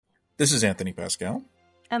This is Anthony Pascal.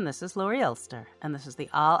 And this is Laurie Elster, and this is the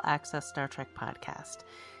All Access Star Trek podcast.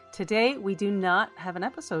 Today, we do not have an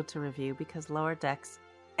episode to review because Lower Decks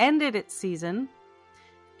ended its season,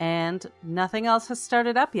 and nothing else has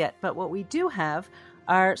started up yet. But what we do have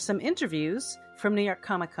are some interviews from New York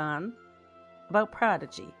Comic Con about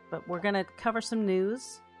Prodigy. But we're going to cover some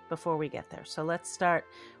news before we get there. So let's start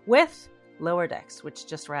with Lower Decks, which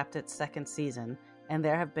just wrapped its second season, and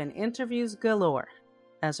there have been interviews galore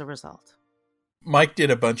as a result. Mike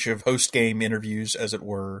did a bunch of post-game interviews, as it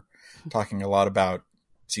were, talking a lot about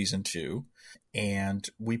Season 2. And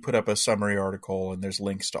we put up a summary article, and there's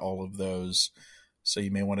links to all of those, so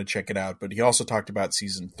you may want to check it out. But he also talked about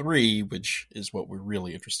Season 3, which is what we're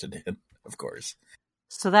really interested in, of course.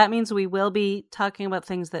 So that means we will be talking about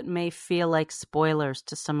things that may feel like spoilers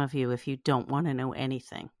to some of you if you don't want to know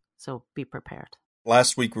anything. So be prepared.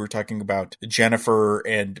 Last week we were talking about Jennifer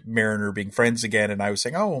and Mariner being friends again, and I was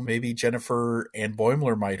saying, oh, well, maybe Jennifer and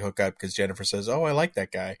Boimler might hook up because Jennifer says, oh, I like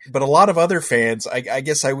that guy. But a lot of other fans, I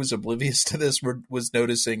guess I was oblivious to this, was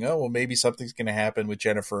noticing, oh, well, maybe something's going to happen with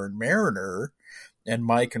Jennifer and Mariner. And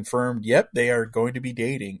Mike confirmed, yep, they are going to be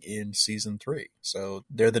dating in Season 3. So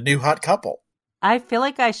they're the new hot couple. I feel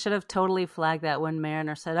like I should have totally flagged that when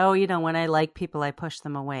Mariner said, oh, when I like people, I push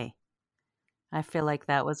them away. I feel like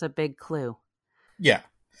that was a big clue. Yeah.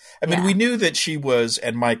 I mean, we knew that she was,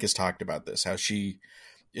 and Mike has talked about this, how she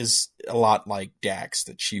is a lot like Dax,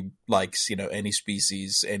 that she likes, any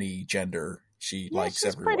species, any gender. She likes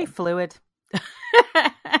everyone. She's pretty fluid.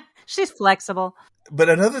 She's flexible. But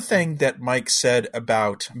another thing that Mike said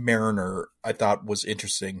about Mariner, I thought was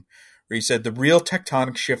interesting, where he said the real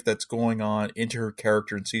tectonic shift that's going on into her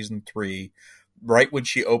character in Season 3, right when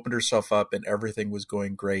she opened herself up and everything was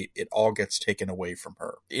going great, it all gets taken away from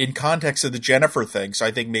her. In context of the Jennifer thing, so I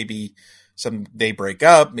think maybe they break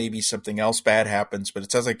up, maybe something else bad happens, but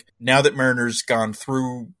it sounds like now that Mariner's gone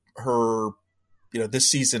through her, this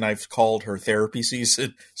season I've called her therapy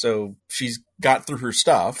season, so she's got through her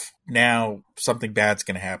stuff. Now something bad's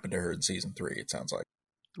going to happen to her in Season 3, it sounds like.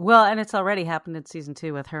 Well, and it's already happened in Season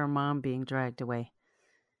 2 with her mom being dragged away.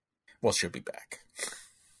 Well, she'll be back.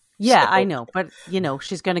 Yeah, so. I know. But,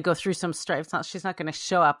 she's going to go through some strife. She's not going to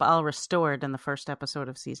show up all restored in the first episode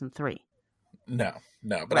of Season 3. No.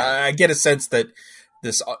 But right. I get a sense that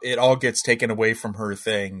it all gets taken away from her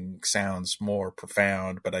thing sounds more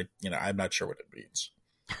profound, but I'm not sure what it means.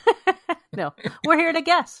 No, we're here to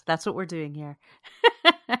guess. That's what we're doing here.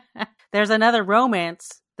 There's another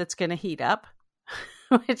romance that's going to heat up,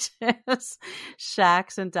 which is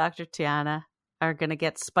Shax and Dr. Tiana are going to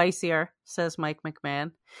get spicier, says Mike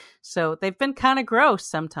McMahon. So they've been kind of gross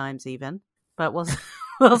sometimes even, but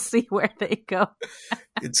we'll see where they go.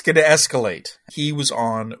 It's going to escalate. He was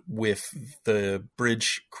on with the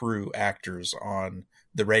bridge crew actors on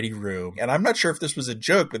the Ready Room. And I'm not sure if this was a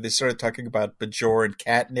joke, but they started talking about Bajor and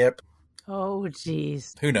catnip. Oh,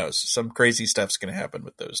 geez. Who knows? Some crazy stuff's going to happen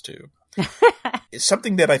with those two. It's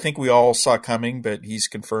something that I think we all saw coming, but he's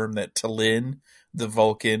confirmed that T'Lyn, the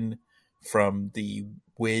Vulcan from the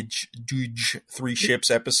Wedge 3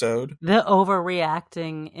 Ships episode. The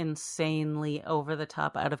overreacting, insanely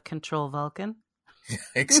over-the-top, out-of-control Vulcan.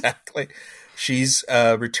 Exactly. She's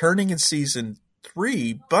returning in Season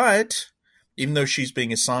 3, but even though she's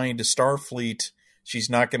being assigned to Starfleet, she's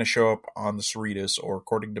not going to show up on the Cerritos or,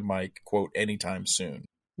 according to Mike, quote, anytime soon.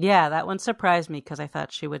 Yeah, that one surprised me because I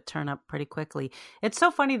thought she would turn up pretty quickly. It's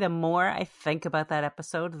so funny, the more I think about that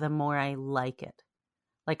episode, the more I like it.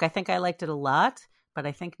 Like, I think I liked it a lot, but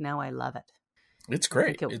I think now I love it. It's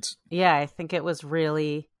great. I think it was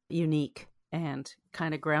really unique and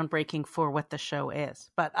kind of groundbreaking for what the show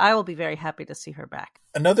is. But I will be very happy to see her back.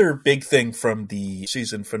 Another big thing from the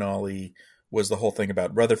season finale was the whole thing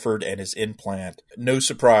about Rutherford and his implant. No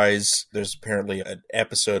surprise, there's apparently an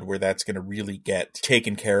episode where that's going to really get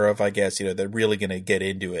taken care of, I guess. They're really going to get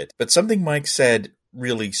into it. But something Mike said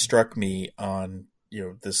really struck me on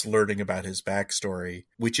this learning about his backstory,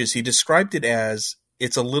 which is he described it as,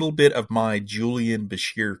 it's a little bit of my Julian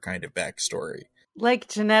Bashir kind of backstory. Like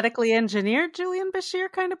genetically engineered Julian Bashir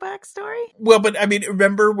kind of backstory? Well, but I mean,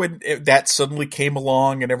 remember when that suddenly came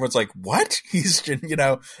along and everyone's like, what?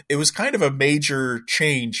 It was kind of a major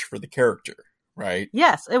change for the character, right?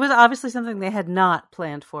 Yes, it was obviously something they had not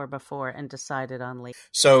planned for before and decided on later.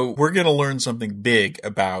 So we're going to learn something big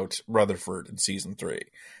about Rutherford in Season 3.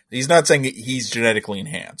 He's not saying he's genetically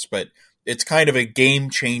enhanced, but it's kind of a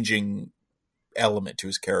game-changing element to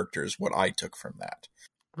his character is what I took from that.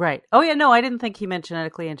 Right. Oh, yeah, no, I didn't think he meant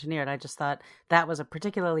genetically engineered. I just thought that was a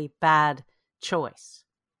particularly bad choice.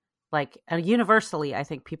 Like, universally, I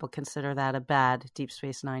think people consider that a bad Deep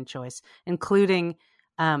Space Nine choice, including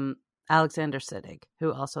Alexander Siddig,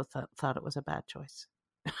 who also thought it was a bad choice.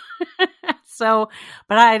 So,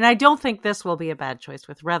 but I don't think this will be a bad choice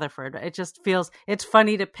with Rutherford. It just feels, it's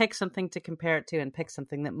funny to pick something to compare it to and pick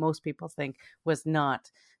something that most people think was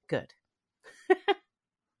not good.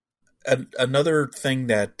 Another thing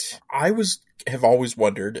that have always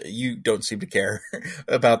wondered, you don't seem to care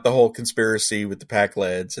about the whole conspiracy with the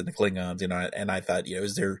Pakleds and the Klingons, and I thought,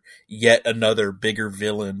 is there yet another bigger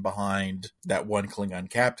villain behind that one Klingon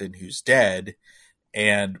captain who's dead?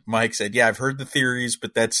 And Mike said, yeah, I've heard the theories,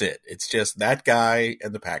 but that's it. It's just that guy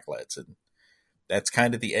and the Pakleds. And that's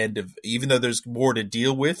kind of the end of, even though there's more to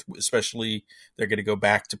deal with, especially they're going to go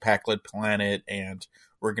back to Pakled Planet and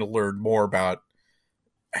we're going to learn more about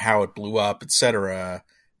how it blew up, etc.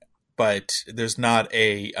 But there's not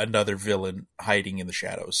another villain hiding in the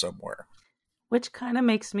shadows somewhere. Which kind of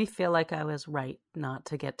makes me feel like I was right not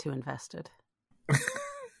to get too invested.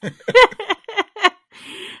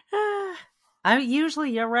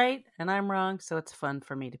 Usually you're right and I'm wrong, so it's fun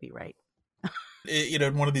for me to be right.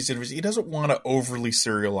 In one of these interviews, he doesn't want to overly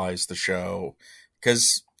serialize the show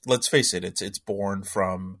because, let's face it, it's born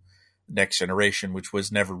from Next Generation, which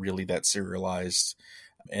was never really that serialized,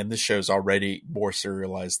 and this show's already more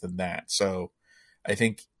serialized than that. So I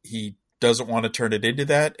think he doesn't want to turn it into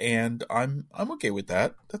that, and I'm okay with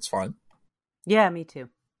that. That's fine. Yeah, me too.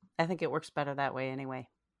 I think it works better that way anyway.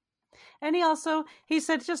 And he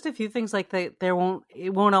said just a few things like it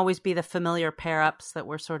won't always be the familiar pair-ups that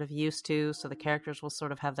we're sort of used to. So the characters will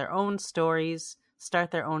sort of have their own stories,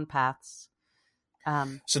 start their own paths.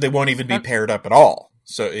 So they won't even be paired up at all.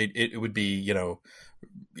 So it would be,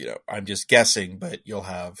 I'm just guessing, but you'll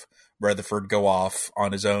have Rutherford go off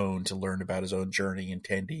on his own to learn about his own journey in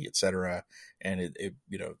Tendi, etc. And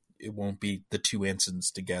it won't be the two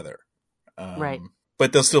ensigns together. Right.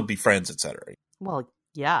 But they'll still be friends, etc. Well,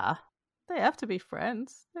 yeah. They have to be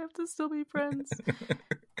friends. They have to still be friends.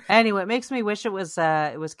 Anyway, it makes me wish it was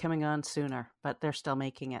coming on sooner, but they're still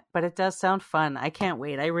making it. But it does sound fun. I can't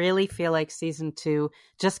wait. I really feel like season 2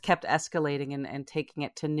 just kept escalating and taking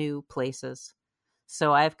it to new places.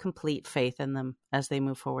 So I have complete faith in them as they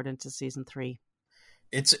move forward into season 3.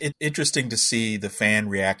 It's interesting to see the fan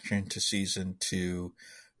reaction to season 2.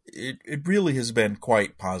 It really has been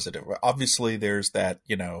quite positive. Obviously, there's that,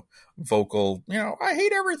 vocal, I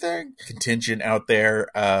hate everything contingent out there.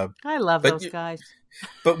 I love those guys.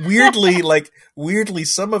 But weirdly,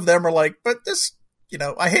 some of them are like, but this,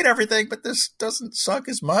 I hate everything, but this doesn't suck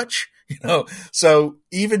as much, So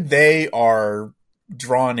even they are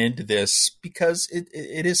drawn into this because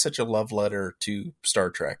it is such a love letter to Star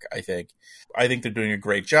Trek, I think. I think they're doing a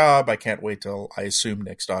great job. I can't wait till, I assume,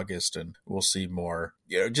 next August, and we'll see more.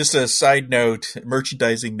 Just a side note,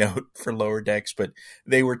 merchandising note for Lower Decks, but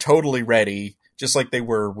they were totally ready, just like they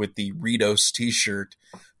were with the Ritos t-shirt,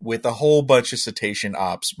 with a whole bunch of Cetacean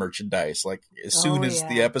Ops merchandise. Like, as soon as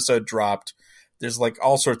the episode dropped, there's like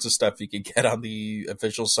all sorts of stuff you can get on the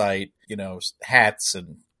official site, hats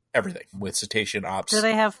and everything with Cetacean Ops. Do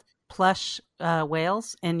they have plush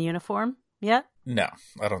whales in uniform yet? No,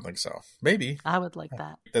 I don't think so. Maybe. I would like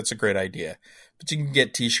that. That's a great idea. But you can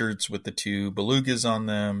get t-shirts with the 2 belugas on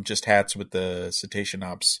them, just hats with the Cetacean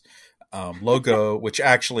Ops logo, which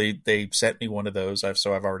actually they sent me one of those,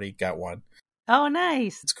 so I've already got one. Oh,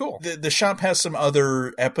 nice. It's cool. The shop has some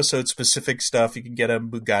other episode-specific stuff. You can get a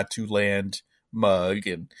Mugatu Land mug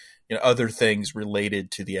and other things related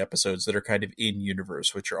to the episodes that are kind of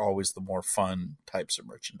in-universe, which are always the more fun types of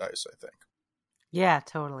merchandise, I think. Yeah,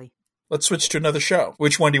 totally. Let's switch to another show.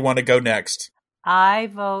 Which one do you want to go next? I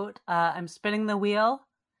vote, I'm spinning the wheel,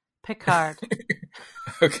 Picard.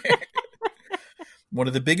 Okay. One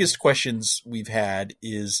of the biggest questions we've had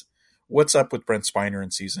is, what's up with Brent Spiner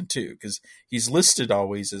in season 2? Because he's listed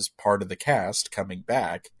always as part of the cast coming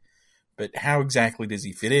back, but how exactly does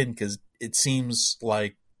he fit in? Because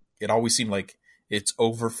it always seemed like it's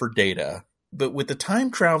over for Data. But with the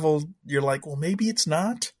time travel, you're like, well, maybe it's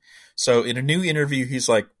not. So in a new interview, he's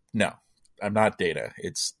like, no, I'm not Data.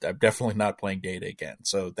 I'm definitely not playing Data again.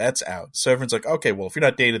 So that's out. So everyone's like, okay, well, if you're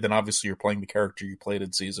not Data, then obviously you're playing the character you played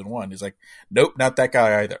in season 1. He's like, nope, not that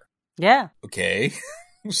guy either. Yeah. Okay.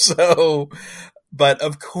 So, but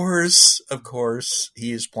of course,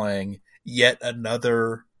 he is playing yet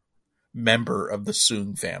another member of the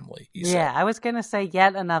Soong family. Yeah, I was going to say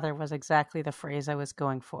yet another was exactly the phrase I was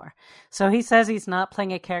going for. So he says he's not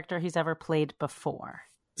playing a character he's ever played before.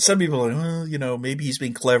 Some people are like, well, maybe he's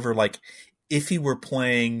being clever. Like, if he were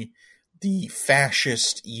playing the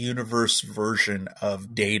fascist universe version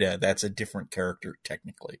of Data, that's a different character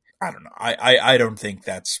technically. I don't know. I don't think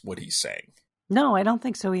that's what he's saying. No, I don't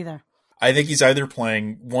think so either. I think he's either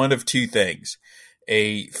playing one of two things.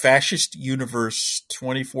 a fascist universe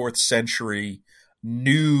 24th century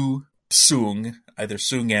new Soong, either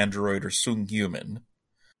Soong android or Soong human,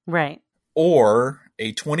 Right. or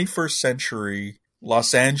a 21st century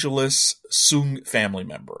Los Angeles Soong family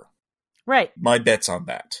member. Right. My bet's on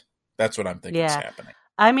that. That's what I'm thinking is Yeah. happening.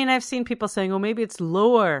 I mean, I've seen people saying, "Oh, maybe it's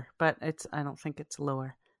lower," but I don't think it's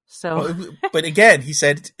lower. So, Well, but again, he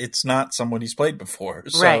said it's not someone he's played before.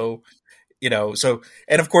 So, right.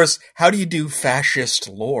 And of course, how do you do fascist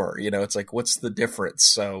lore? It's like, what's the difference?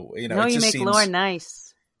 So, No, it you just make seems, lore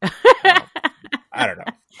nice. I don't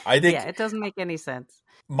know. I think Yeah, it doesn't make any sense.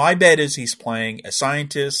 my bet is he's playing a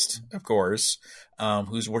scientist, of course,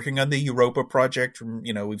 who's working on the Europa project.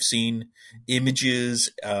 We've seen images,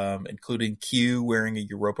 including Q wearing a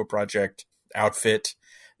Europa project outfit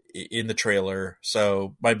in the trailer.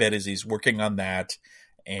 So my bet is he's working on that,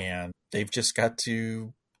 and they've just got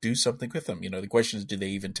to do something with him. The question is, do they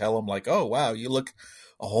even tell him, like, oh, wow, you look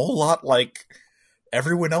a whole lot like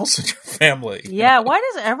everyone else in your family? Yeah, why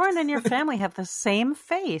does everyone in your family have the same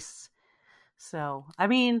face? So, I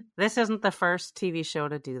mean, this isn't the first TV show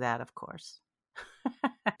to do that, of course.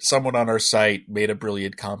 Someone on our site made a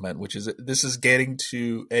brilliant comment, which is, this is getting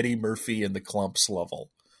to Eddie Murphy and the Clumps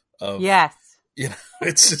level of, yes.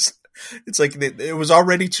 It's like it was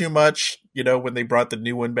already too much, when they brought the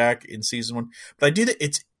new one back in season 1. But I do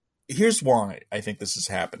that. Here's why I think this is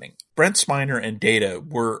happening. Brent Spiner and Data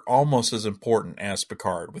were almost as important as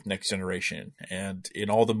Picard with Next Generation. And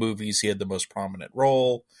in all the movies, he had the most prominent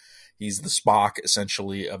role. He's the Spock,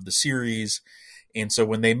 essentially, of the series. And so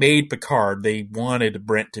when they made Picard, they wanted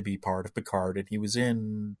Brent to be part of Picard. And he was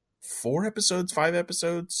in 5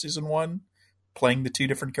 episodes, season 1, playing the 2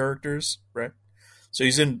 different characters, right? So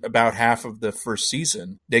he's in about half of the first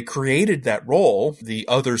season. They created that role, the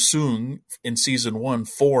other Soong, in season 1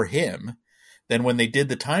 for him. Then when they did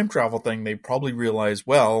the time travel thing, they probably realized,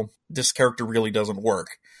 well, this character really doesn't work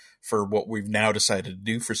for what we've now decided to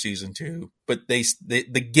do for season 2. But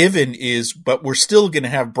the given is, but we're still going to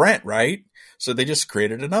have Brent, right? So they just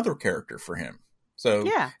created another character for him. So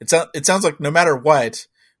yeah. It sounds like no matter what,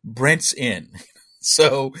 Brent's in.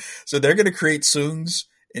 So they're going to create Soongs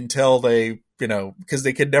until they, because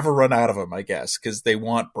they could never run out of them, I guess, because they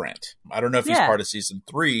want Brent. I don't know if he's part of season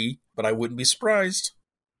 3, but I wouldn't be surprised.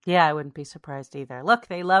 Yeah, I wouldn't be surprised either. Look,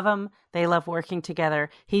 they love him. They love working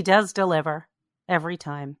together. He does deliver every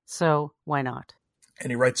time. So why not?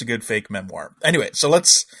 And he writes a good fake memoir. Anyway, so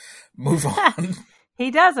let's move on.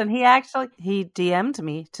 He does. And he DM'd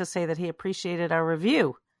me to say that he appreciated our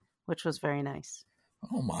review, which was very nice.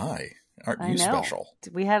 Oh my. Aren't you special?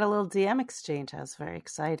 We had a little DM exchange. I was very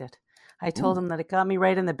excited. I told him that it got me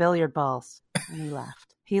right in the billiard balls. And he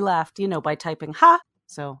laughed. He laughed, by typing ha.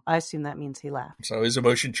 So I assume that means he laughed. So his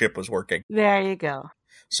emotion chip was working. There you go.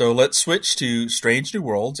 So let's switch to Strange New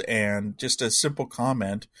Worlds, and just a simple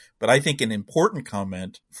comment, but I think an important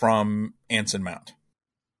comment from Anson Mount.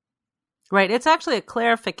 Right. It's actually a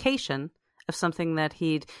clarification of something that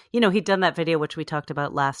he'd done that video, which we talked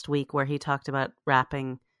about last week, where he talked about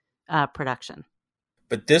wrapping production.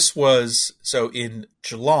 But this was, so in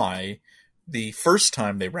July, the first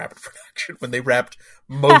time they wrapped production, when they wrapped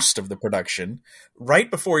most of the production, right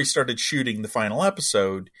before he started shooting the final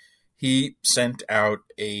episode, he sent out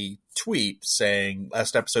a tweet saying,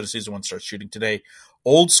 last episode of season 1 starts shooting today.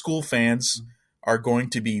 Old school fans are going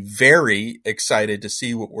to be very excited to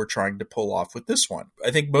see what we're trying to pull off with this one. I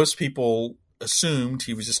think most people assumed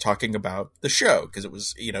he was just talking about the show, because it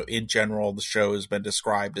was, in general, the show has been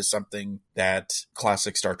described as something that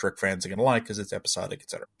classic Star Trek fans are going to like because it's episodic,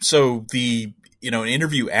 etc. So an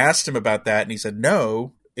interview asked him about that, and he said,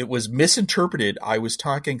 no, it was misinterpreted. I was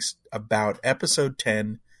talking about episode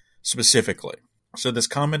 10 specifically. So this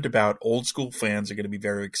comment about old school fans are going to be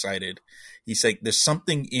very excited. He's saying there's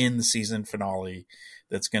something in the season finale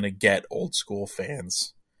that's going to get old school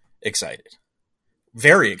fans excited.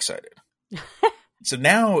 Very excited. So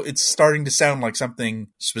now it's starting to sound like something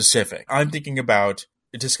specific. I'm thinking about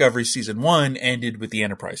Discovery season 1 ended with the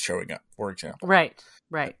Enterprise showing up, for example. Right.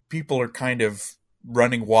 People are kind of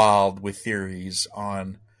running wild with theories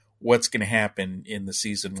on what's going to happen in the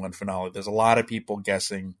season 1 finale. There's a lot of people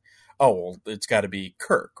guessing, oh, well, it's got to be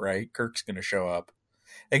Kirk, right? Kirk's going to show up.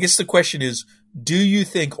 I guess the question is, do you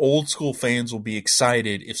think old school fans will be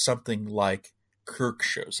excited if something like Kirk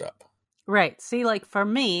shows up? Right. See, like for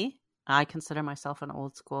me, I consider myself an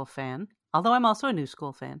old school fan, although I'm also a new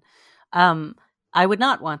school fan. I would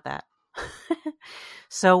not want that.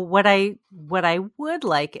 So what I would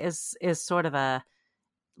like is sort of a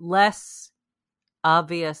less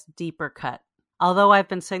obvious, deeper cut although I've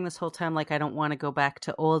been saying this whole time, like, I don't want to go back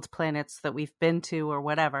to old planets that we've been to or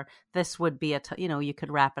whatever, this would be you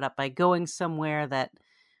could wrap it up by going somewhere that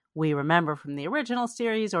we remember from the original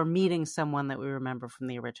series or meeting someone that we remember from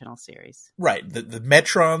the original series. Right. The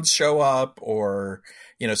Metrons show up, or,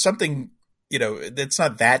 something, that's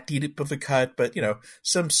not that deep of a cut, but,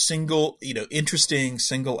 some single, interesting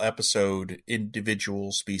single episode,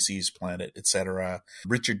 individual species, planet, etc.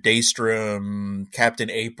 Richard Daystrom, Captain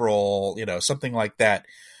April, something like that.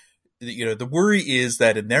 The worry is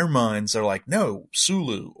that in their minds, they're like, no,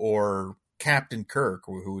 Sulu or Captain Kirk,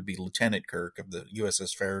 who would be Lieutenant Kirk of the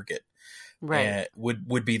USS Farragut, right,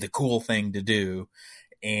 would be the cool thing to do,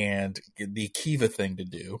 and the Akiva thing to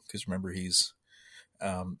do, because remember, he's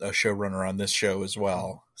a showrunner on this show as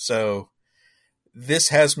well. So this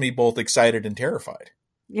has me both excited and terrified.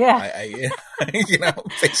 Yeah,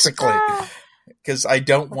 basically, because I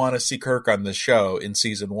don't want to see Kirk on this show in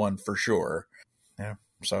season 1 for sure. Yeah,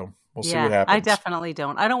 so we'll see what happens. I definitely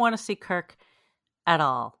don't. I don't want to see Kirk at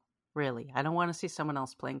all. Really, I don't want to see someone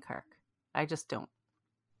else playing Kirk. I just don't.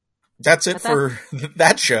 That's it for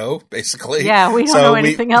that show, basically. Yeah, we don't know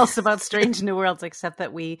anything else about Strange New Worlds except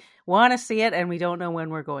that we want to see it and we don't know when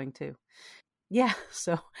we're going to. Yeah,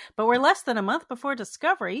 but we're less than a month before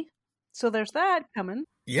Discovery, so there's that coming.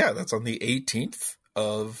 Yeah, that's on the 18th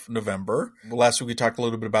of November. Last week we talked a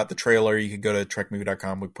little bit about the trailer. You can go to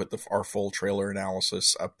trekmovie.com. We put our full trailer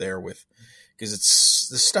analysis up there because it's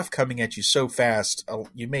the stuff coming at you so fast,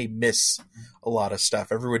 you may miss a lot of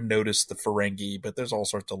stuff. Everyone noticed the Ferengi, but there's all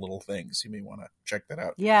sorts of little things. You may want to check that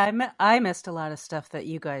out. Yeah, I missed a lot of stuff that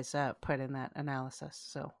you guys put in that analysis,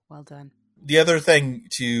 so well done. The other thing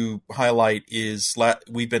to highlight is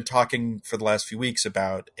we've been talking for the last few weeks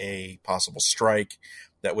about a possible strike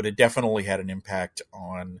that would have definitely had an impact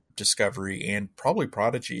on Discovery and probably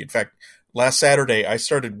Prodigy. In fact, last Saturday, I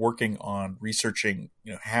started working on researching,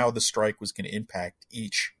 how the strike was going to impact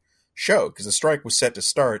each show, because the strike was set to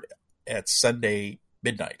start at Sunday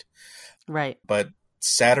midnight. Right. But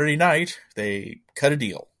Saturday night, they cut a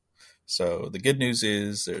deal. So the good news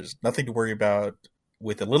is there's nothing to worry about,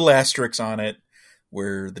 with a little asterisk on it,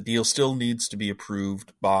 where the deal still needs to be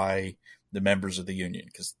approved by the members of the union,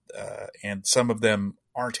 and some of them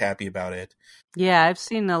aren't happy about it. Yeah, I've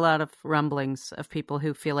seen a lot of rumblings of people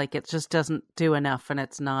who feel like it just doesn't do enough and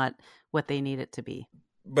it's not what they need it to be.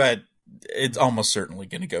 But it's almost certainly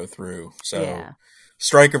going to go through. So yeah.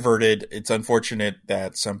 Strike averted. It's unfortunate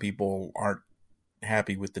that some people aren't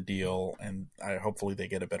happy with the deal, and hopefully they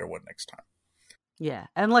get a better one next time. Yeah,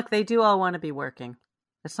 and look, they do all want to be working.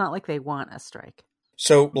 It's not like they want a strike.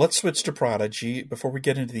 So let's switch to Prodigy. Before we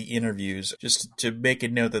get into the interviews, just to make a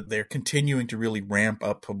note that they're continuing to really ramp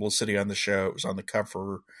up publicity on the show. It was on the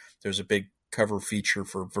cover. There's a big cover feature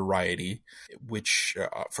for Variety, which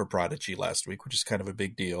for Prodigy last week, which is kind of a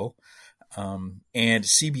big deal. And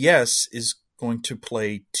CBS is going to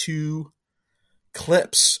play 2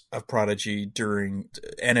 clips of Prodigy during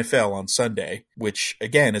NFL on Sunday, which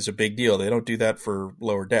again is a big deal. They don't do that for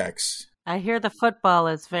Lower Decks. I hear the football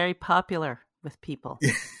is very popular with people.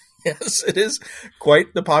 Yes, it is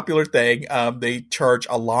quite the popular thing. They charge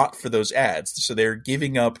a lot for those ads, so they're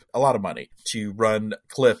giving up a lot of money to run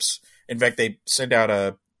clips. In fact, they send out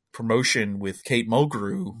a promotion with Kate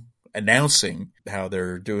Mulgrew announcing how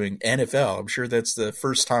they're doing NFL. I'm sure that's the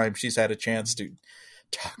first time she's had a chance to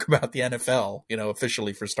talk about the NFL,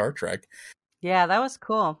 officially for Star Trek. Yeah, that was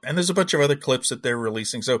cool. And there's a bunch of other clips that they're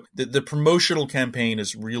releasing. So the promotional campaign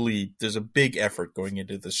is really, there's a big effort going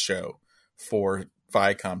into this show for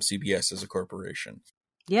Viacom CBS as a corporation.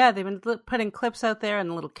 Yeah, they've been putting clips out there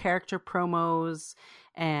and little character promos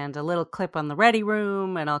and a little clip on the Ready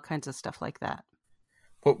Room and all kinds of stuff like that.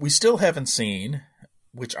 What we still haven't seen,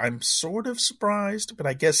 which I'm sort of surprised, but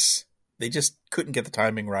I guess they just couldn't get the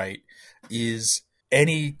timing right, is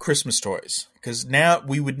any Christmas toys. Because now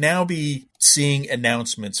we would now be seeing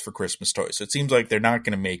announcements for Christmas toys. So it seems like they're not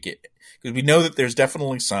going to make it. Because we know that there's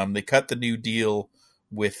definitely some. They cut the new deal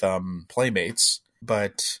with Playmates,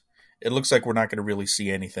 but it looks like we're not going to really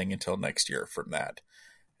see anything until next year from that.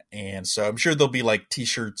 And so I'm sure there'll be like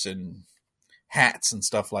t-shirts and hats and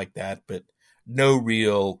stuff like that, but no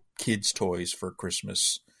real kids' toys for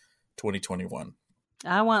Christmas 2021.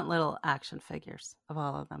 I want little action figures of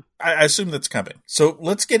all of them. I assume that's coming. So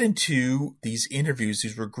let's get into these interviews.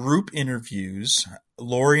 These were group interviews.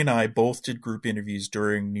 Lori and I both did group interviews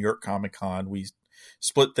during New York Comic Con. We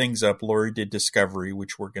split things up. Lori did Discovery,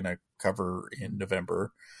 which we're going to cover in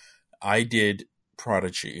November. I did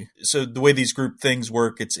Prodigy. So the way these group things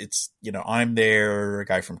work, it's I'm there, a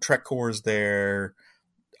guy from TrekCore is there,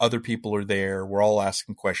 other people are there, we're all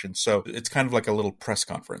asking questions. So it's kind of like a little press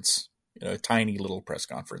conference a tiny little press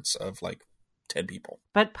conference of like 10 people.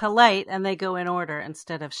 But polite, and they go in order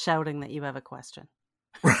instead of shouting that you have a question.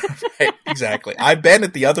 Right, exactly. I've been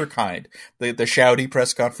at the other kind, the shouty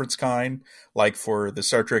press conference kind, like for the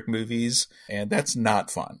Star Trek movies, and that's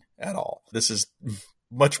not fun at all. This is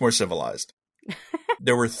much more civilized.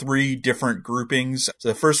 There were 3 different groupings. So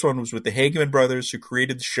the first one was with the Hageman brothers, who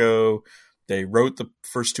created the show. They wrote the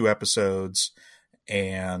first 2 episodes,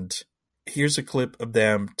 and here's a clip of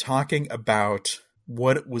them talking about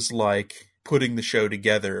what it was like putting the show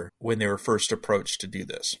together when they were first approached to do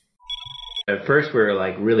this. At first, we were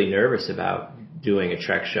like really nervous about doing a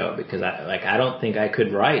Trek show because I don't think I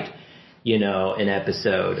could write, an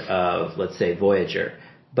episode of, let's say, Voyager.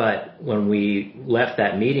 But when we left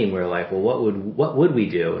that meeting, we were like, well, what would we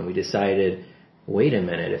do? And we decided, wait a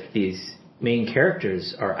minute, if these main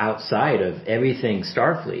characters are outside of everything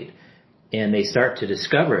Starfleet and they start to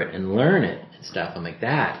discover it and learn it and stuff, I'm like,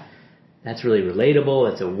 that's really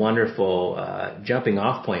relatable. It's a wonderful jumping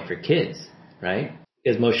off point for kids, right?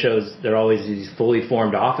 Because most shows, they're always these fully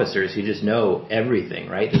formed officers who just know everything,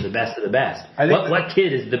 right? They're the best of the best. What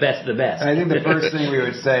kid is the best of the best? I think the first thing we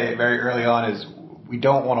would say very early on is we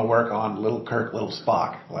don't want to work on Little Kirk, Little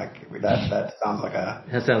Spock. Like that sounds like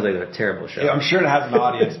a terrible show. I'm sure it has an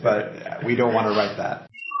audience, but we don't want to write that.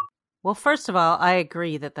 Well, first of all, I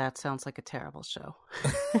agree that sounds like a terrible show.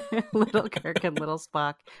 Little Kirk and Little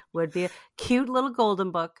Spock would be a cute little golden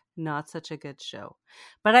book, not such a good show.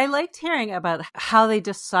 But I liked hearing about how they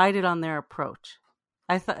decided on their approach.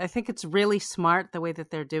 I think it's really smart the way that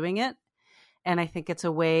they're doing it. And I think it's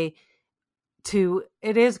a way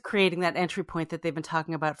it is creating that entry point that they've been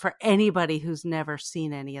talking about for anybody who's never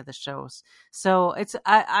seen any of the shows. So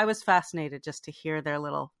I was fascinated just to hear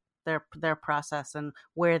their process and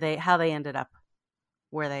how they ended up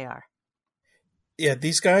where they are. Yeah,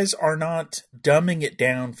 these guys are not dumbing it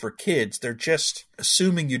down for kids. They're just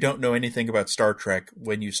assuming you don't know anything about Star Trek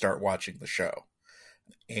when you start watching the show.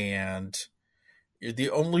 And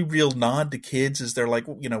the only real nod to kids is they're like,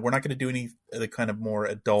 we're not going to do any of the kind of more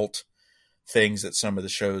adult things that some of the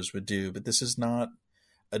shows would do. But this is not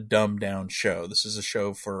a dumbed down show. This is a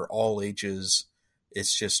show for all ages.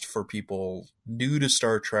 It's just for people new to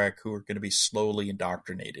Star Trek who are going to be slowly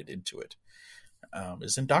indoctrinated into it.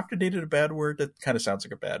 Is indoctrinated a bad word? That kind of sounds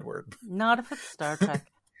like a bad word. Not if it's Star Trek.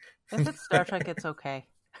 If it's Star Trek, it's okay.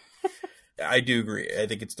 I do agree. I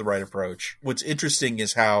think it's the right approach. What's interesting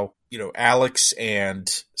is how, Alex and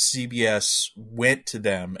CBS went to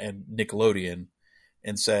them and Nickelodeon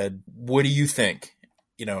and said, what do you think?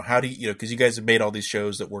 How do you, because you guys have made all these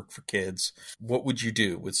shows that work for kids. What would you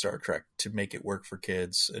do with Star Trek to make it work for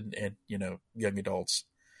kids and young adults?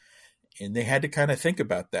 And they had to kind of think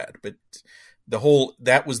about that. But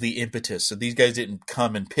that was the impetus. So these guys didn't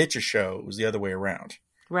come and pitch a show. It was the other way around.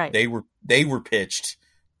 Right. They were pitched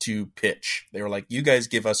to pitch. They were like, you guys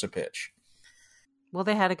give us a pitch. Well,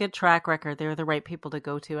 they had a good track record. They were the right people to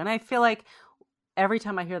go to. And I feel like every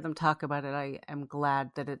time I hear them talk about it, I am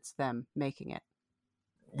glad that it's them making it.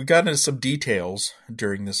 We got into some details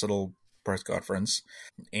during this little press conference,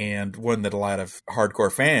 and one that a lot of hardcore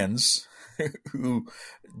fans who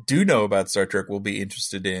do know about Star Trek will be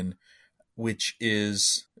interested in, which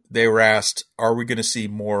is they were asked, are we going to see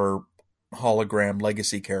more hologram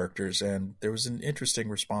legacy characters? And there was an interesting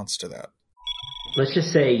response to that. Let's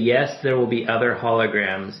just say, yes, there will be other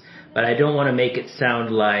holograms, but I don't want to make it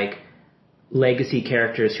sound like legacy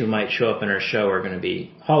characters who might show up in our show are going to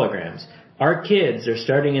be holograms. Our kids are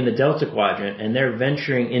starting in the Delta Quadrant, and they're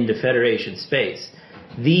venturing into Federation space,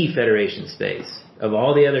 the Federation space of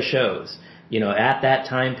all the other shows, at that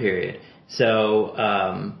time period.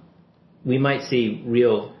 So we might see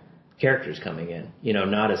real characters coming in,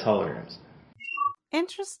 not as holograms.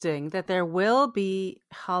 Interesting that there will be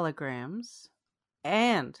holograms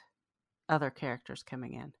and other characters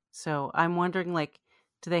coming in. So I'm wondering,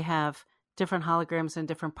 do they have different holograms in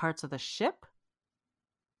different parts of the ship?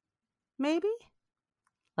 Maybe?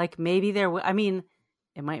 Maybe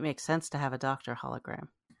it might make sense to have a Doctor hologram.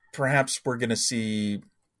 Perhaps we're going to see,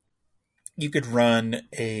 you could run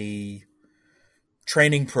a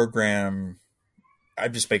training program.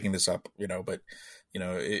 I'm just making this up, but,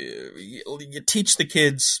 you teach the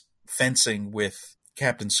kids fencing with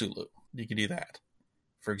Captain Sulu. You could do that,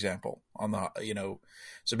 for example, on the,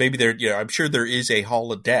 so maybe I'm sure there is a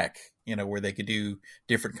holodeck, where they could do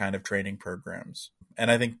different kind of training programs. And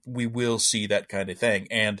I think we will see that kind of thing.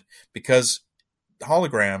 And because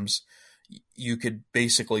holograms, you could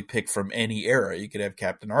basically pick from any era. You could have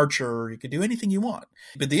Captain Archer. You could do anything you want.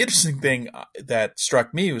 But the interesting thing that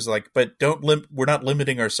struck me was but we're not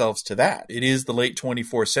limiting ourselves to that. It is the late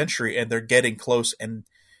 24th century, and they're getting close. And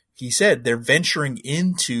he said they're venturing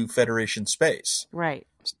into Federation space. Right.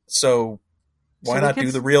 So why So we not could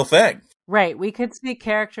do the real thing? Right. We could see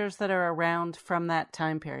characters that are around from that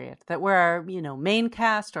time period that were our, main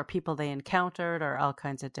cast or people they encountered or all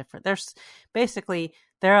kinds of different. There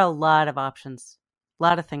are a lot of options, a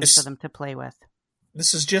lot of things for them to play with.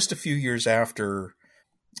 This is just a few years after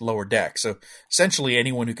Lower Decks. So essentially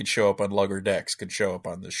anyone who could show up on Lower Decks could show up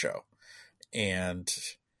on this show. And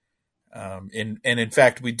in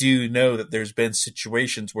fact, we do know that there's been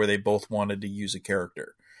situations where they both wanted to use a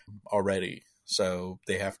character already. So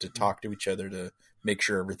they have to talk to each other to make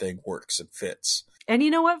sure everything works and fits. And you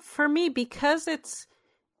know what? For me, because it's,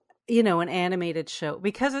 an animated show,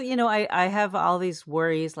 because, I have all these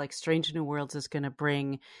worries like Strange New Worlds is going to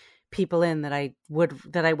bring people in that I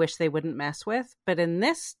wish they wouldn't mess with. But in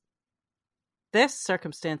this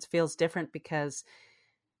circumstance feels different because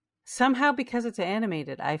it's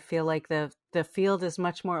animated, I feel like the field is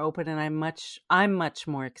much more open and I'm much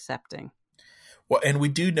more accepting. Well, and we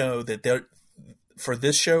do know that for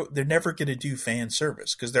this show, they're never going to do fan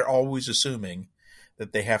service because they're always assuming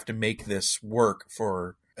that they have to make this work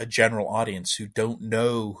for a general audience who don't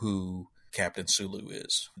know who Captain Sulu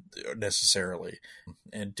is necessarily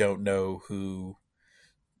and don't know who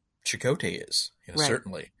Chakotay is, Right.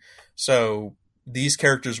 Certainly. So these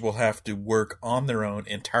characters will have to work on their own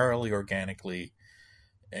entirely organically.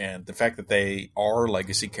 And the fact that they are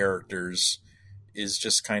legacy characters is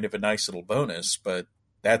just kind of a nice little bonus, but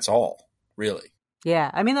that's all, really.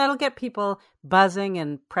 Yeah, I mean, that'll get people buzzing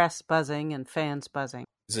and press buzzing and fans buzzing.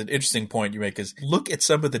 It's an interesting point you make is look at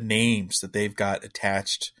some of the names that they've got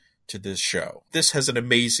attached to this show. This has an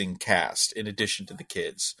amazing cast in addition to the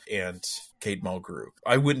kids and Kate Mulgrew.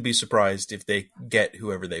 I wouldn't be surprised if they get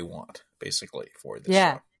whoever they want, basically, for this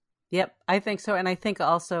show. Yep, I think so. And I think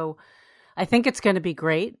it's going to be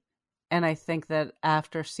great. And I think that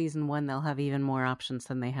after season 1, they'll have even more options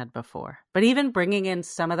than they had before. But even bringing in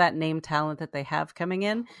some of that name talent that they have coming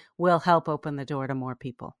in will help open the door to more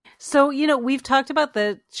people. So, we've talked about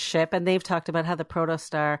the ship and they've talked about how the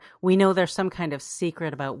Protostar, we know there's some kind of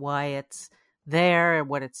secret about why it's there and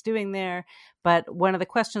what it's doing there. But one of the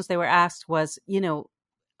questions they were asked was,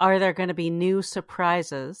 are there going to be new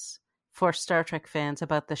surprises for Star Trek fans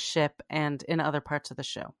about the ship and in other parts of the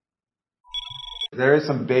show? There is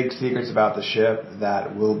some big secrets about the ship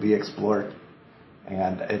that will be explored,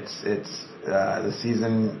 and it's the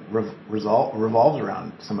season revolves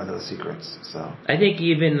around some of those secrets. So I think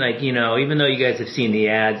even though you guys have seen the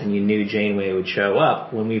ads and you knew Janeway would show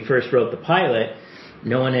up, when we first wrote the pilot,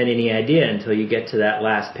 no one had any idea until you get to that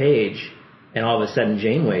last page, and all of a sudden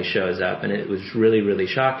Janeway shows up, and it was really, really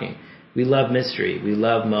shocking. We love mystery. We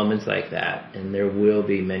love moments like that, and there will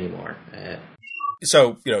be many more.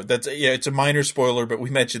 So, it's a minor spoiler, but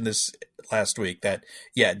we mentioned this last week that,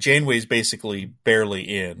 Janeway's basically barely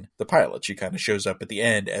in the pilot. She kind of shows up at the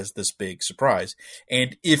end as this big surprise.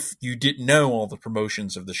 And if you didn't know all the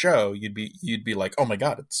promotions of the show, you'd be like, oh my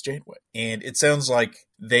God, it's Janeway. And it sounds like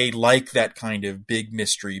they like that kind of big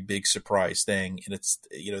mystery, big surprise thing. And it's,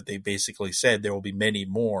 they basically said there will be many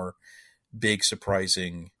more big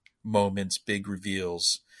surprising moments, big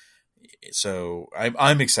reveals. So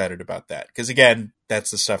I'm excited about that because again, that's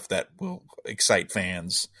the stuff that will excite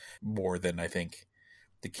fans more than I think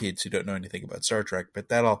the kids who don't know anything about Star Trek. But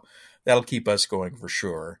that'll keep us going for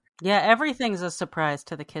sure. Yeah, everything's a surprise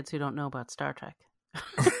to the kids who don't know about Star Trek.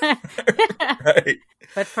 Right.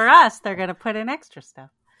 But for us, they're going to put in extra stuff.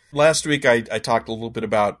 Last week, I talked a little bit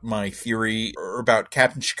about my theory about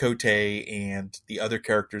Captain Chakotay and the other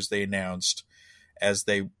characters they announced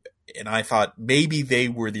and I thought maybe they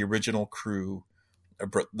were the original crew,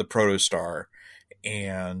 the Protostar,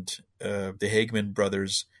 and the Hageman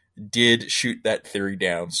brothers did shoot that theory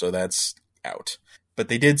down, so that's out. But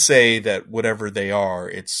they did say that whatever they are,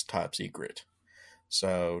 it's top secret.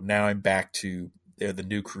 So now I'm back to they're the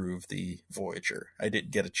new crew of the Voyager. I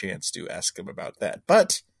didn't get a chance to ask them about that,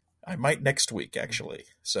 but I might next week, actually.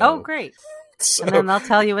 So, oh, great. So, and then they'll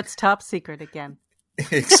tell you it's top secret again.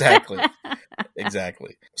 Exactly.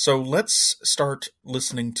 Exactly. So let's start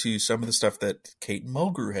listening to some of the stuff that Kate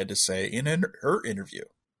Mulgrew had to say in her interview.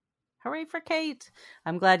 Hooray for Kate.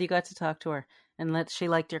 I'm glad you got to talk to her and that she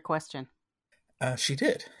liked your question. She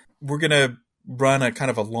did. We're going to run a kind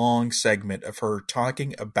of a long segment of her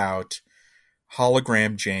talking about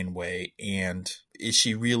hologram Janeway and is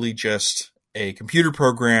she really just a computer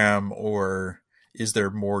program or is there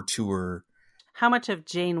more to her? How much of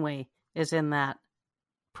Janeway is in that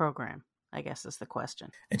program, I guess is the question.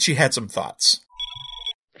 And she had some thoughts.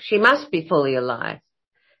 She must be fully alive.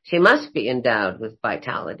 She must be endowed with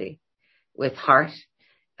vitality, with heart,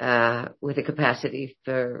 with a capacity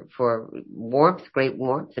for warmth, great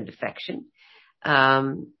warmth and affection.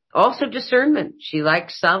 Also discernment. She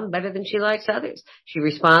likes some better than she likes others. She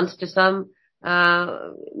responds to some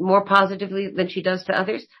more positively than she does to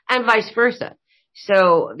others, and vice versa.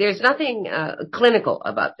 So there's nothing clinical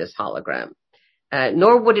about this hologram,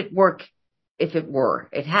 nor would it work if it were.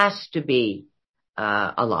 It has to be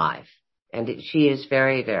alive, and she is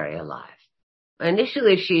very, very alive.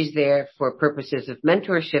 Initially, she's there for purposes of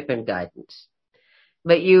mentorship and guidance.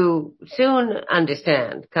 But you soon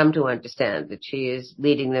come to understand that she is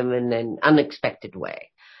leading them in an unexpected way.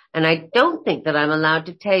 And I don't think that I'm allowed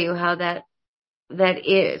to tell you how that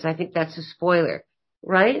is. I think that's a spoiler.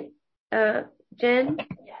 Right, Jen?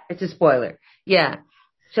 It's a spoiler. Yeah.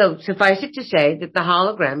 So suffice it to say that the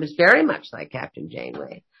hologram is very much like Captain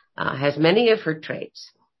Janeway, has many of her traits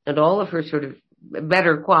and all of her sort of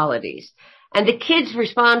better qualities. And the kids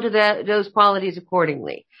respond to those qualities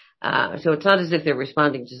accordingly. So it's not as if they're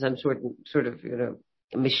responding to some sort of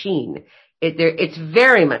machine. It's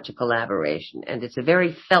very much a collaboration, and it's a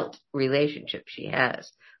very felt relationship she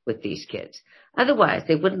has with these kids. Otherwise,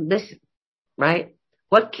 they wouldn't listen, right?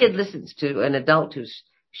 What kid listens to an adult who's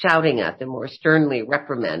shouting at them or sternly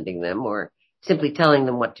reprimanding them or simply telling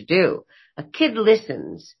them what to do? A kid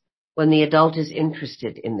listens when the adult is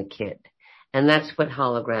interested in the kid. And that's what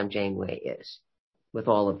Hologram Janeway is with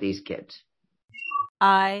all of these kids.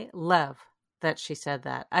 I love that she said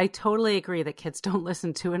that. I totally agree that kids don't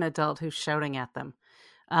listen to an adult who's shouting at them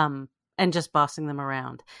and just bossing them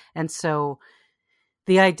around. And so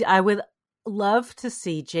I would love to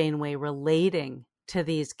see Janeway relating to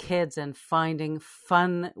these kids and finding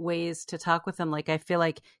fun ways to talk with them. Like, I feel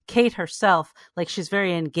like Kate herself, like, she's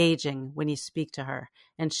very engaging when you speak to her.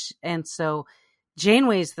 And so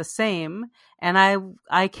Janeway's the same, and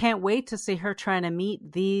I can't wait to see her trying to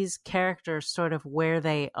meet these characters sort of where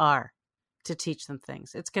they are to teach them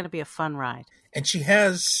things. It's going to be a fun ride. And she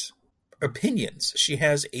has opinions. She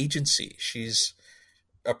has agency. She's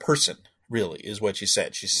a person, really, is what she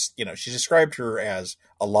said. She described her as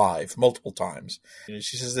alive multiple times.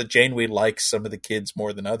 She says that Janeway likes some of the kids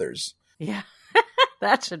more than others. Yeah,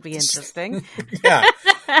 that should be interesting. Yeah.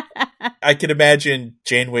 I can imagine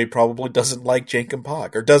Janeway probably doesn't like Jankum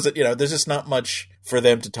Pog, or doesn't, there's just not much for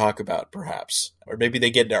them to talk about, perhaps. Or maybe they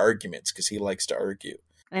get into arguments because he likes to argue.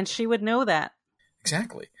 And she would know that.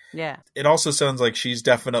 Exactly. Yeah. It also sounds like she's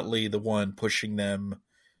definitely the one pushing them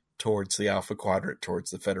towards the Alpha Quadrant,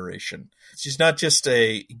 towards the Federation. She's not just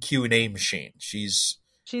a Q&A machine. She's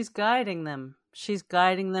guiding them. She's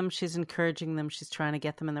guiding them. She's encouraging them. She's trying to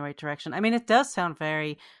get them in the right direction. I mean, it does sound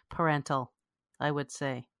very parental, I would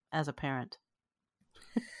say, as a parent.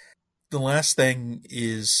 The last thing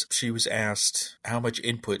is she was asked how much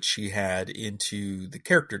input she had into the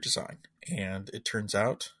character design, and it turns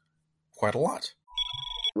out quite a lot.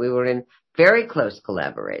 We were in very close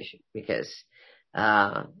collaboration because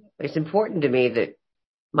it's important to me that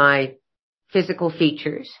my physical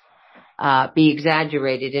features be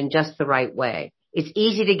exaggerated in just the right way. It's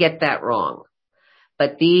easy to get that wrong,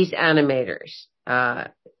 but these animators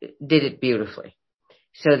did it beautifully.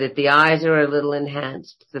 So that the eyes are a little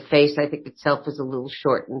enhanced. The face, I think, itself is a little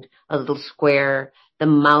shortened, a little square. The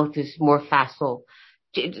mouth is more facile.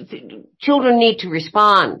 Children need to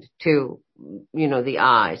respond to, the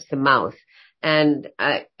eyes, the mouth. And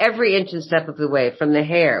every inch and step of the way, from the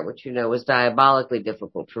hair, which, was diabolically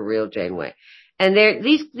difficult for real Janeway. And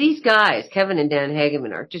these guys, Kevin and Dan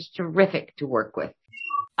Hageman, are just terrific to work with.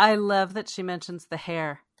 I love that she mentions the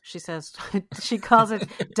hair. She says, she calls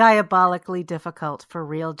it diabolically difficult for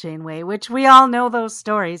real Janeway, which we all know those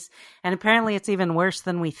stories. And apparently it's even worse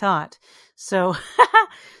than we thought. So,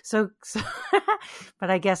 but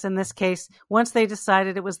I guess in this case, once they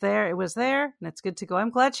decided it was there, and it's good to go. I'm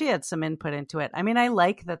glad she had some input into it. I mean, I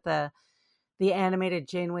like that the animated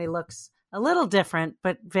Janeway looks a little different,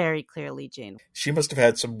 but very clearly Janeway. She must have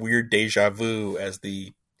had some weird deja vu as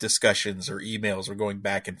the discussions or emails were going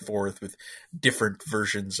back and forth with different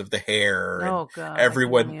versions of the hair. Oh God!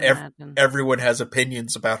 Everyone has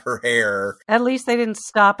opinions about her hair. At least they didn't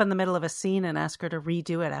stop in the middle of a scene and ask her to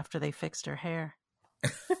redo it after they fixed her hair,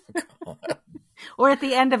 or at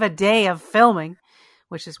the end of a day of filming,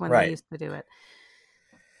 which is when they used to do it.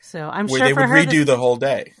 So I'm sure they would redo the whole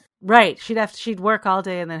day. Right? She'd work all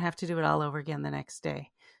day and then have to do it all over again the next day.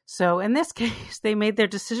 So in this case, they made their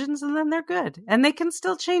decisions and then they're good. And they can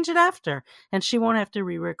still change it after. And she won't have to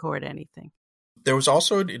re-record anything. There was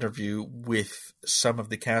also an interview with some of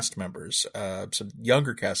the cast members, some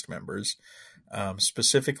younger cast members,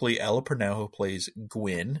 specifically Ella Purnell, who plays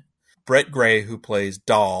Gwyn, Brett Gray, who plays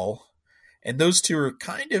Dal, And those two are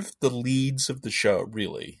kind of the leads of the show,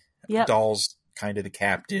 really. Yep. Doll's kind of the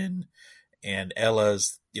captain, and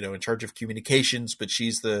Ella's, in charge of communications, but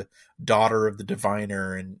she's the daughter of the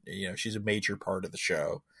diviner, and, she's a major part of the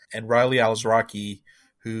show. And Riley Alazraki,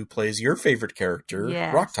 who plays your favorite character,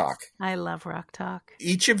 Yes. Rok-Tahk. I love Rok-Tahk.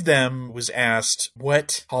 Each of them was asked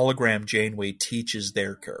what hologram Janeway teaches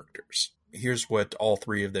their characters. Here's what all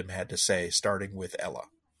three of them had to say, starting with Ella.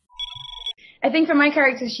 I think for my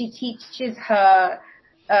character, she teaches her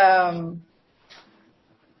a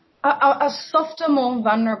softer, more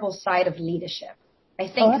vulnerable side of leadership. I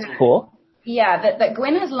think That's cool. Yeah, that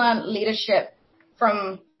Gwyn has learned leadership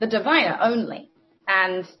from the diviner only.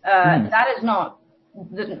 And that is not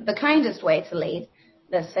the kindest way to lead,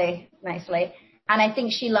 let's say nicely. And I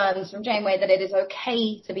think she learns from Janeway that it is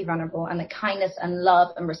okay to be vulnerable, and that kindness and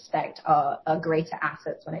love and respect are greater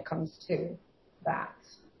assets when it comes to that.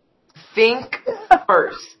 Think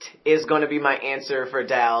first is going to be my answer for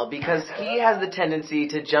Dal, because he has the tendency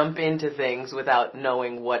to jump into things without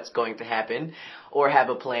knowing what's going to happen or have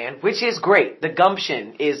a plan, which is great. The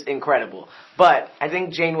gumption is incredible. But I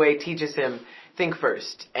think Janeway teaches him think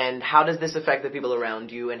first, and how does this affect the people around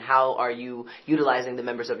you, and how are you utilizing the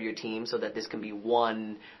members of your team so that this can be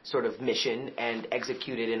one sort of mission and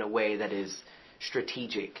executed in a way that is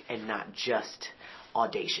strategic and not just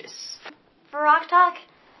audacious. For Rok-Tahk,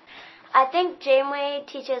 I think Janeway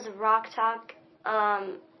teaches Rok-Tahk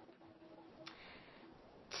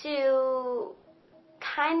to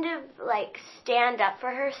kind of like stand up for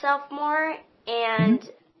herself more and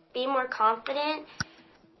be more confident,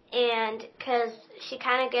 and because she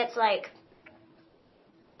kind of gets like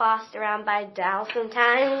bossed around by Dal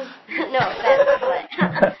sometimes. No offense, but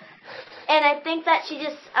and I think that she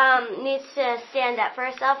just needs to stand up for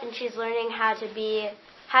herself, and she's learning how to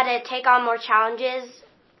take on more challenges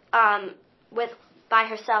by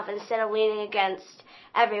herself instead of leaning against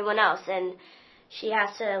everyone else, and she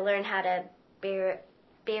has to learn how to be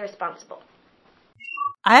responsible.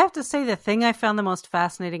 I have to say the thing I found the most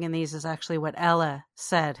fascinating in these is actually what Ella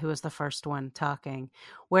said, who was the first one talking,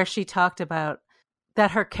 where she talked about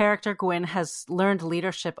that her character Gwyn has learned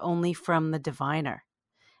leadership only from the diviner.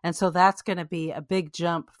 And so that's going to be a big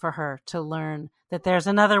jump for her to learn that there's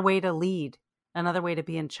another way to lead, another way to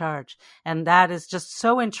be in charge. And that is just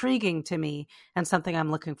so intriguing to me and something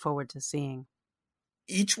I'm looking forward to seeing.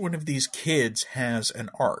 Each one of these kids has an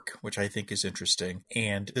arc, which I think is interesting.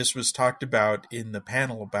 And this was talked about in the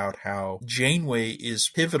panel about how Janeway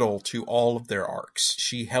is pivotal to all of their arcs.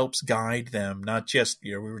 She helps guide them, not just,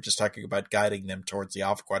 we were just talking about guiding them towards the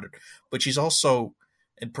Alpha Quadrant, but she's also,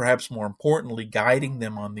 and perhaps more importantly, guiding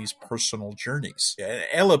them on these personal journeys.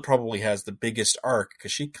 Ella probably has the biggest arc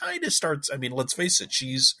because she kind of starts, let's face it,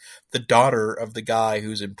 she's the daughter of the guy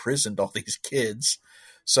who's imprisoned all these kids.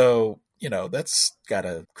 So, that's got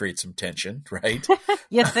to create some tension, right?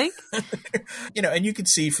 You think? And you can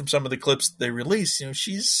see from some of the clips they release,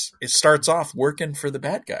 it starts off working for the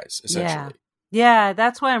bad guys, essentially. Yeah,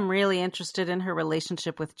 that's why I'm really interested in her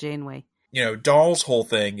relationship with Janeway. Doll's whole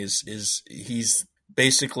thing is he's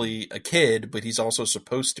basically a kid, but he's also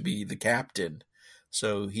supposed to be the captain.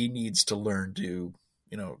 So he needs to learn to,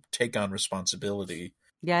 take on responsibility.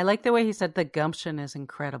 Yeah, I like the way he said the gumption is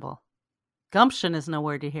incredible. Gumption is no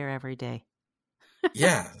word you hear every day.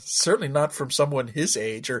 Yeah, certainly not from someone his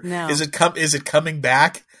age. Or no. Is it coming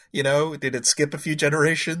back? Did it skip a few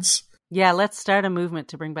generations? Yeah, let's start a movement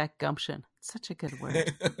to bring back gumption. Such a good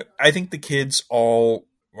word. I think the kids all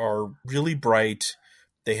are really bright.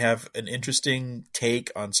 They have an interesting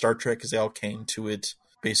take on Star Trek because they all came to it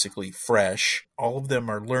basically fresh. All of them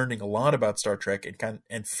are learning a lot about Star Trek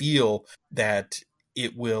and feel that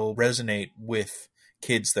it will resonate with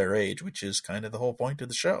kids their age, which is kind of the whole point of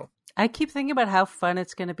the show. I keep thinking about how fun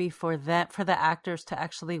it's going to be for the actors to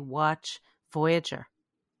actually watch Voyager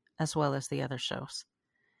as well as the other shows.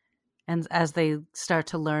 And as they start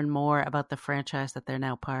to learn more about the franchise that they're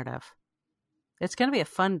now part of. It's going to be a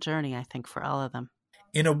fun journey, I think, for all of them.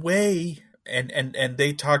 In a way, and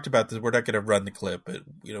they talked about this, we're not going to run the clip, but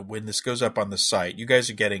when this goes up on the site, you guys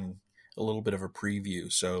are getting a little bit of a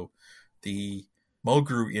preview. So the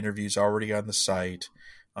Mulgrew interview's already on the site.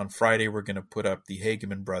 On Friday, we're going to put up the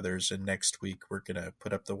Hageman brothers, and next week we're going to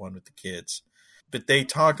put up the one with the kids. But they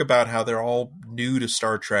talk about how they're all new to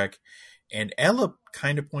Star Trek, and Ella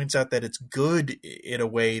kind of points out that it's good in a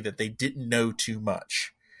way that they didn't know too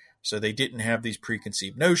much. So they didn't have these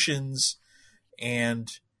preconceived notions,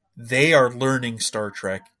 and they are learning Star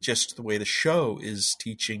Trek just the way the show is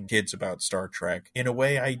teaching kids about Star Trek. In a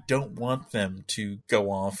way, I don't want them to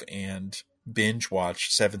go off and binge watch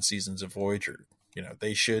 7 seasons of Voyager.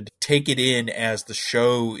 They should take it in as the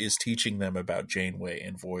show is teaching them about Janeway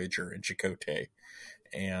and Voyager and Chakotay.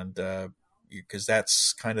 And because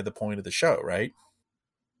that's kind of the point of the show, right?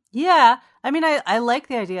 Yeah. I mean, I like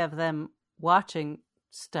the idea of them watching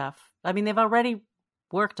stuff. I mean, they've already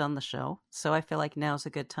worked on the show, so I feel like now's a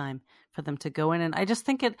good time for them to go in. And I just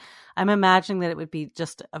think I'm imagining that it would be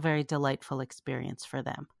just a very delightful experience for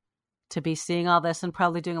them to be seeing all this and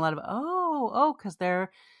probably doing a lot of,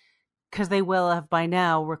 because they will have by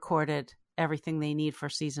now recorded everything they need for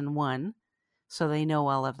season 1. So they know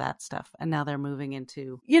all of that stuff. And now they're moving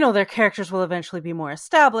into, their characters will eventually be more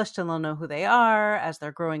established and they'll know who they are as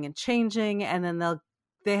they're growing and changing. And then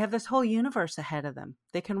they have this whole universe ahead of them.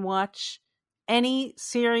 They can watch any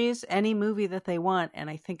series, any movie that they want. And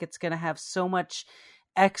I think it's going to have so much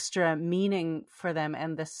extra meaning for them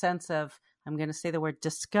and the sense of, I'm going to say the word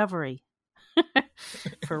discovery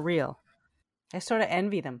for real. I sort of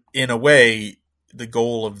envy them. In a way, the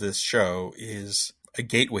goal of this show is a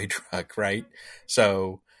gateway drug, right?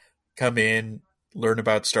 So come in, learn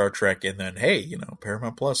about Star Trek, and then, hey,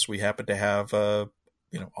 Paramount Plus, we happen to have,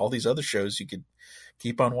 all these other shows. You could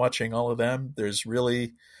keep on watching all of them. There's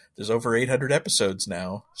over 800 episodes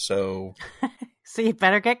now. So so you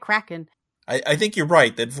better get cracking. I think you're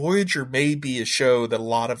right that Voyager may be a show that a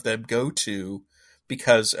lot of them go to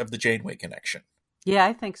because of the Janeway connection. Yeah,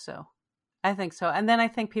 I think so. And then I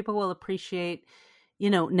think people will appreciate,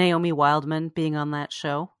 Naomi Wildman being on that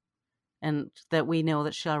show, and that we know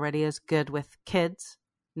that she already is good with kids,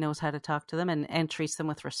 knows how to talk to them and treats them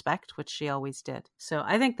with respect, which she always did. So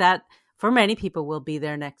I think that for many people will be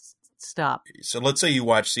their next stop. So let's say you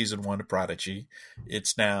watch season 1 of Prodigy.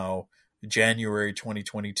 It's now January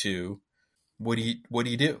 2022. What do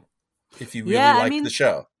you do if you really like the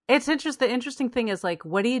show? It's interesting. The interesting thing is, like,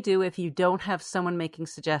 what do you do if you don't have someone making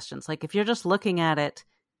suggestions? Like, if you're just looking at it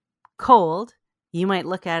cold, you might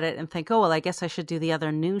look at it and think, oh, well, I guess I should do the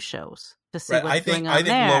other new shows to see what's going on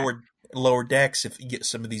there. I think Lower Decks, if you get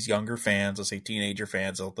some of these younger fans, let's say teenager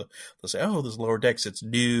fans, they'll say, oh, this Lower Decks, it's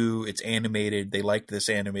new, it's animated, they liked this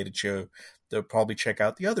animated show. They'll probably check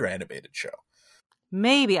out the other animated show.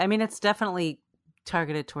 Maybe. I mean, it's definitely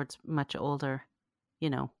targeted towards much older,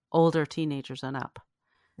 older teenagers and up.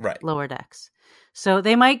 Right. Lower Decks. So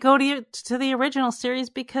they might go to the original series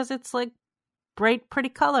because it's like bright, pretty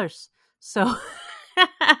colors. So,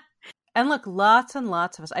 and look, lots and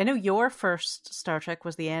lots of us. I know your first Star Trek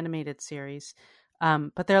was the animated series,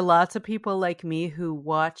 but there are lots of people like me who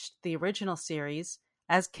watched the original series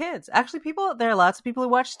as kids. Actually, there are lots of people who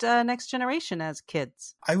watched Next Generation as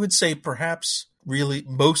kids. I would say perhaps really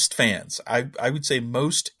most fans. I would say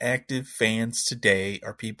most active fans today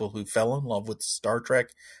are people who fell in love with Star Trek,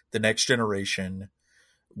 The Next Generation,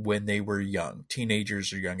 when they were young,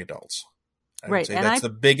 teenagers or young adults. I would say that's the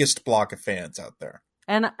biggest block of fans out there.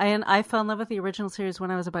 And I fell in love with the original series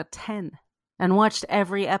when I was about 10 and watched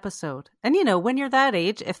every episode. And when you're that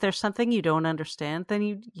age, if there's something you don't understand,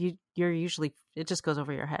 then you're usually, it just goes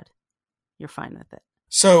over your head. You're fine with it.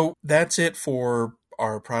 So that's it for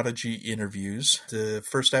our Prodigy interviews. The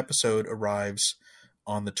first episode arrives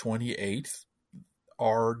on the 28th.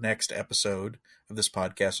 Our next episode of this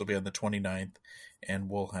podcast will be on the 29th, and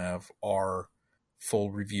we'll have our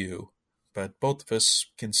full review. But both of us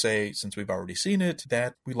can say, since we've already seen it,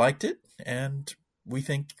 that we liked it, and we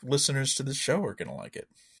think listeners to this show are going to like it.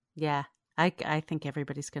 Yeah, I think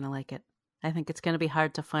everybody's going to like it. I think it's going to be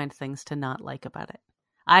hard to find things to not like about it.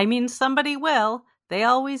 I mean, somebody will. They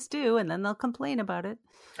always do, and then they'll complain about it.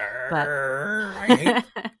 But I hate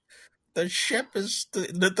the ship is the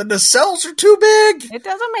nacelles are too big. It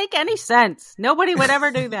doesn't make any sense. Nobody would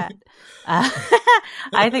ever do that.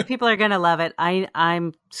 I think people are going to love it.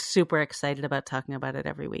 I'm super excited about talking about it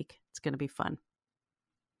every week. It's going to be fun.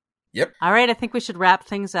 Yep. All right. I think we should wrap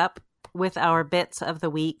things up with our bits of the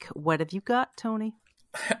week. What have you got, Tony?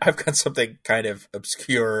 I've got something kind of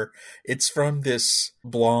obscure. It's from this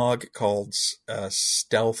blog called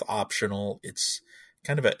Stealth Optional. It's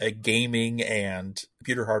kind of a gaming and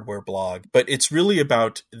computer hardware blog, but it's really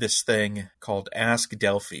about this thing called Ask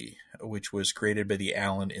Delphi, which was created by the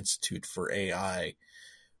Allen Institute for AI,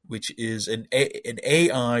 which is an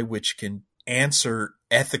AI which can answer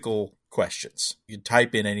ethical questions. You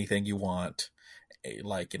type in anything you want,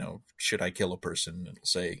 like, should I kill a person? And it'll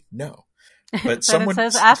say no. But someone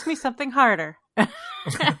says, ask me something harder.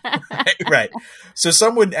 right. So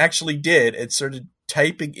someone actually did and started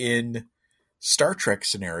typing in Star Trek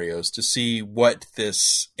scenarios to see what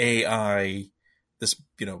this AI, this,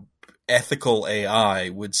 ethical AI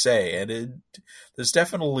would say. And there's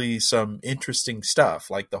definitely some interesting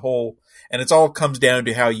stuff, like and it's all comes down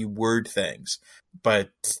to how you word things.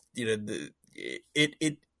 But,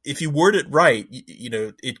 it if you word it right,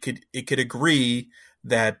 it could agree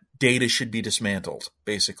that Data should be dismantled,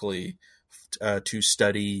 basically, to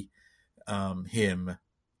study him,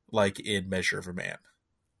 like in Measure of a Man,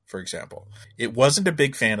 for example. It wasn't a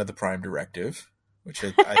big fan of the Prime Directive, which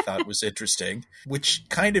I thought was interesting, which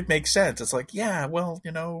kind of makes sense. It's like, yeah, well,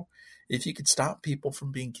 if you could stop people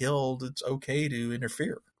from being killed, it's okay to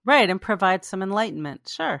interfere. Right, and provide some enlightenment.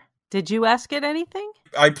 Sure. Did you ask it anything?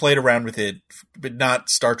 I played around with it, but not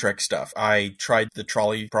Star Trek stuff. I tried the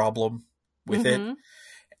trolley problem with it.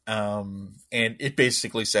 And it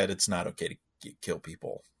basically said it's not okay to kill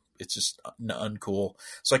people. It's just uncool.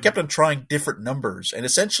 So I kept on trying different numbers. And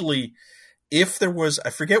essentially, if there was, I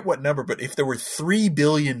forget what number, but if there were 3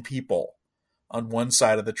 billion people on one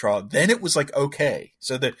side of the trolley, then it was like, okay.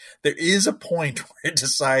 So there is a point where it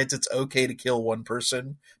decides it's okay to kill one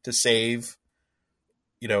person to save,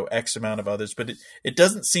 X amount of others. But it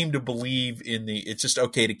doesn't seem to believe in it's just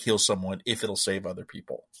okay to kill someone if it'll save other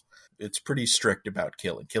people. It's pretty strict about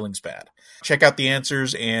killing. Killing's bad. Check out the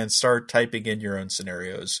answers and start typing in your own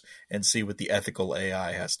scenarios and see what the ethical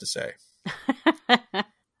AI has to say.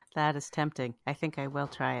 That is tempting. I think I will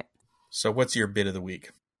try it. So what's your bit of the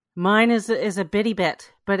week? Mine is a bitty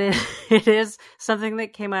bit, but it is something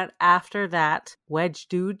that came out after that Wedge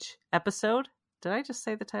Dooge episode. Did I just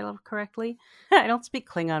say the title correctly? I don't speak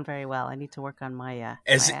Klingon very well. I need to work on my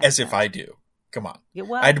as if I do. Come on. Yeah,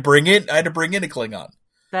 well, I had to bring in a Klingon.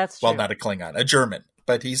 That's true. Well, not a Klingon, a German,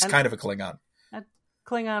 but he's kind of a Klingon. A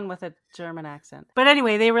Klingon with a German accent. But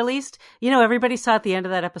anyway, they released, everybody saw at the end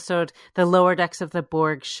of that episode the lower decks of the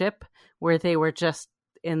Borg ship where they were just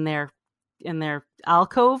in their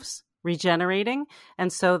alcoves regenerating.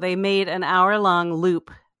 And so they made an hour-long loop,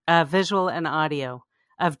 visual and audio,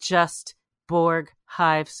 of just Borg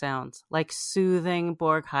hive sounds, like soothing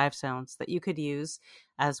Borg hive sounds that you could use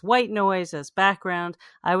as white noise, as background.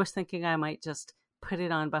 I was thinking I might just put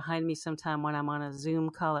it on behind me sometime when I'm on a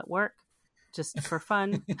Zoom call at work, just for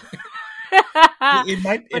fun.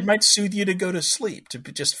 It might soothe you to go to sleep, to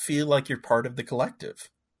just feel like you're part of the collective.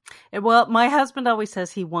 Well, my husband always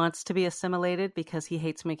says he wants to be assimilated because he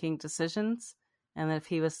hates making decisions. And that if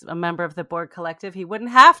he was a member of the Borg collective, he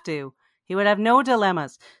wouldn't have to. He would have no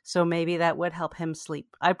dilemmas. So maybe that would help him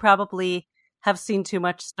sleep. I probably have seen too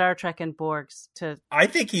much Star Trek and Borgs to I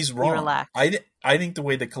think he's wrong. Relax. I think the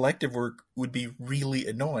way the collective work would be really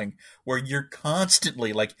annoying, where you're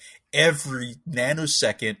constantly, like, every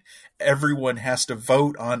nanosecond, everyone has to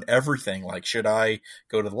vote on everything. Like, should I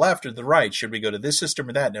go to the left or the right? Should we go to this system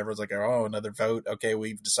or that? And everyone's like, oh, another vote. Okay,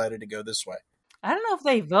 we've decided to go this way. I don't know if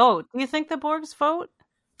they vote. Do you think the Borgs vote?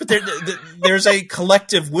 But there's a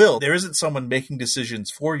collective will. There isn't someone making decisions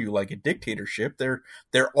for you like a dictatorship.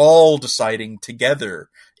 They're all deciding together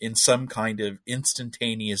in some kind of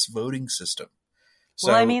instantaneous voting system. So,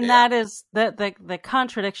 well, I mean, that is the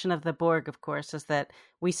contradiction of the Borg, of course, is that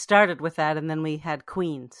we started with that and then we had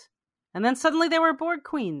queens. And then suddenly there were Borg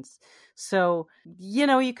queens. So,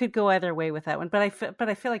 you could go either way with that one. But I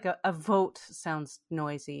feel like a vote sounds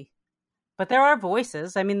noisy. But there are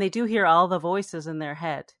voices. I mean, they do hear all the voices in their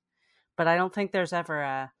head. But I don't think there's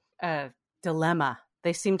ever a dilemma.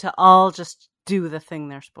 They seem to all just do the thing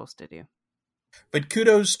they're supposed to do. But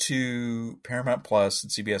kudos to Paramount Plus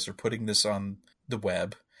and CBS for putting this on the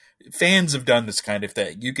web. Fans have done this kind of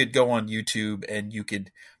thing. You could go on YouTube and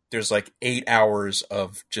there's like 8 hours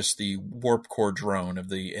of just the warp core drone of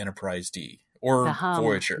the Enterprise D or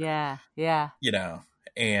Voyager. Yeah.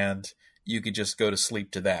 And you could just go to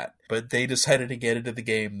sleep to that. But they decided to get into the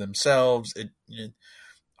game themselves.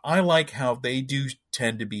 I like how they do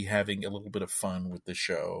tend to be having a little bit of fun with the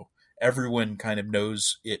show. Everyone kind of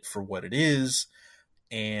knows it for what it is.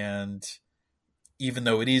 And even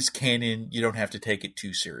though it is canon, you don't have to take it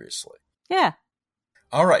too seriously. Yeah.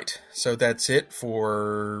 All right. So that's it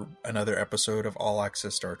for another episode of All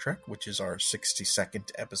Access Star Trek, which is our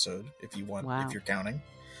 62nd episode, if you want, if you're counting.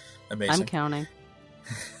 Amazing. I'm counting.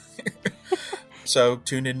 So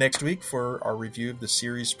tune in next week for our review of the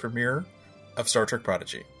series premiere of Star Trek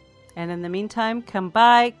Prodigy. And in the meantime, come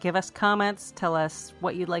by, give us comments, tell us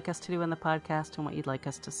what you'd like us to do in the podcast and what you'd like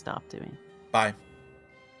us to stop doing. Bye.